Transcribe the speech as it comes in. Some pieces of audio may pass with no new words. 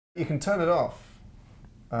You can turn it off,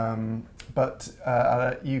 but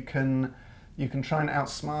you can try and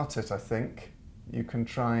outsmart it. I think you can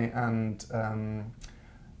try and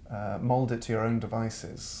mould it to your own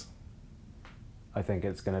devices. I think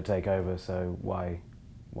it's going to take over, so why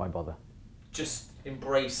bother? Just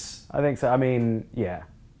embrace. I think so. I mean, yeah.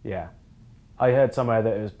 I heard somewhere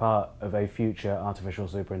that it was part of a future artificial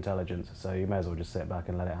superintelligence, so you may as well just sit back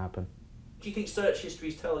and let it happen. Do you think search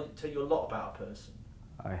histories tell you a lot about a person?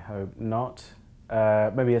 I hope not.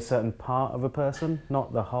 Maybe a certain part of a person,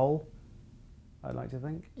 not the whole, I'd like to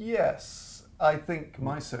think. Yes, I think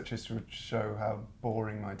my search history would show how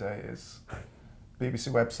boring my day is.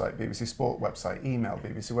 BBC website, BBC Sport website, email,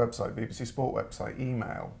 BBC website, BBC Sport website,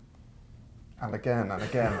 email. And again, and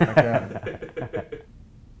again, and again.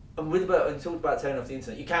 And when you talked about turning off the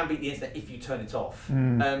internet, you can beat the internet if you turn it off.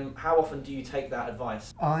 How often do you take that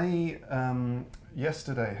advice? I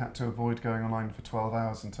yesterday had to avoid going online for 12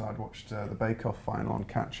 hours until I'd watched the Bake Off final on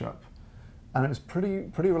catch up, and it was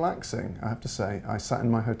pretty relaxing, I have to say. I sat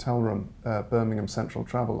in my hotel room, Birmingham Central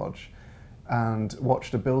Travelodge, and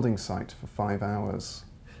watched a building site for 5 hours.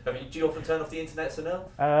 Do you often turn off the internet,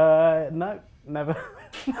 Sunil? No, never.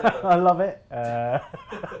 I love it. What's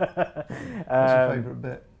your favourite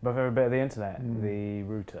bit? My favourite bit of the internet? The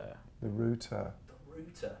router. The router. The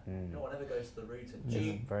router? No one ever goes to the router.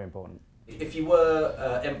 Yeah, very important. If you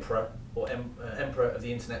were emperor or emperor of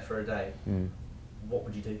the internet for a day, what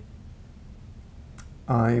would you do?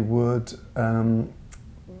 I would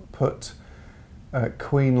put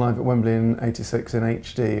Queen live at Wembley in '86 in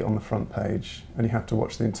HD on the front page, and you have to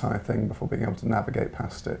watch the entire thing before being able to navigate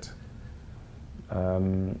past it.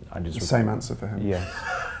 I just Same answer for him. Yeah.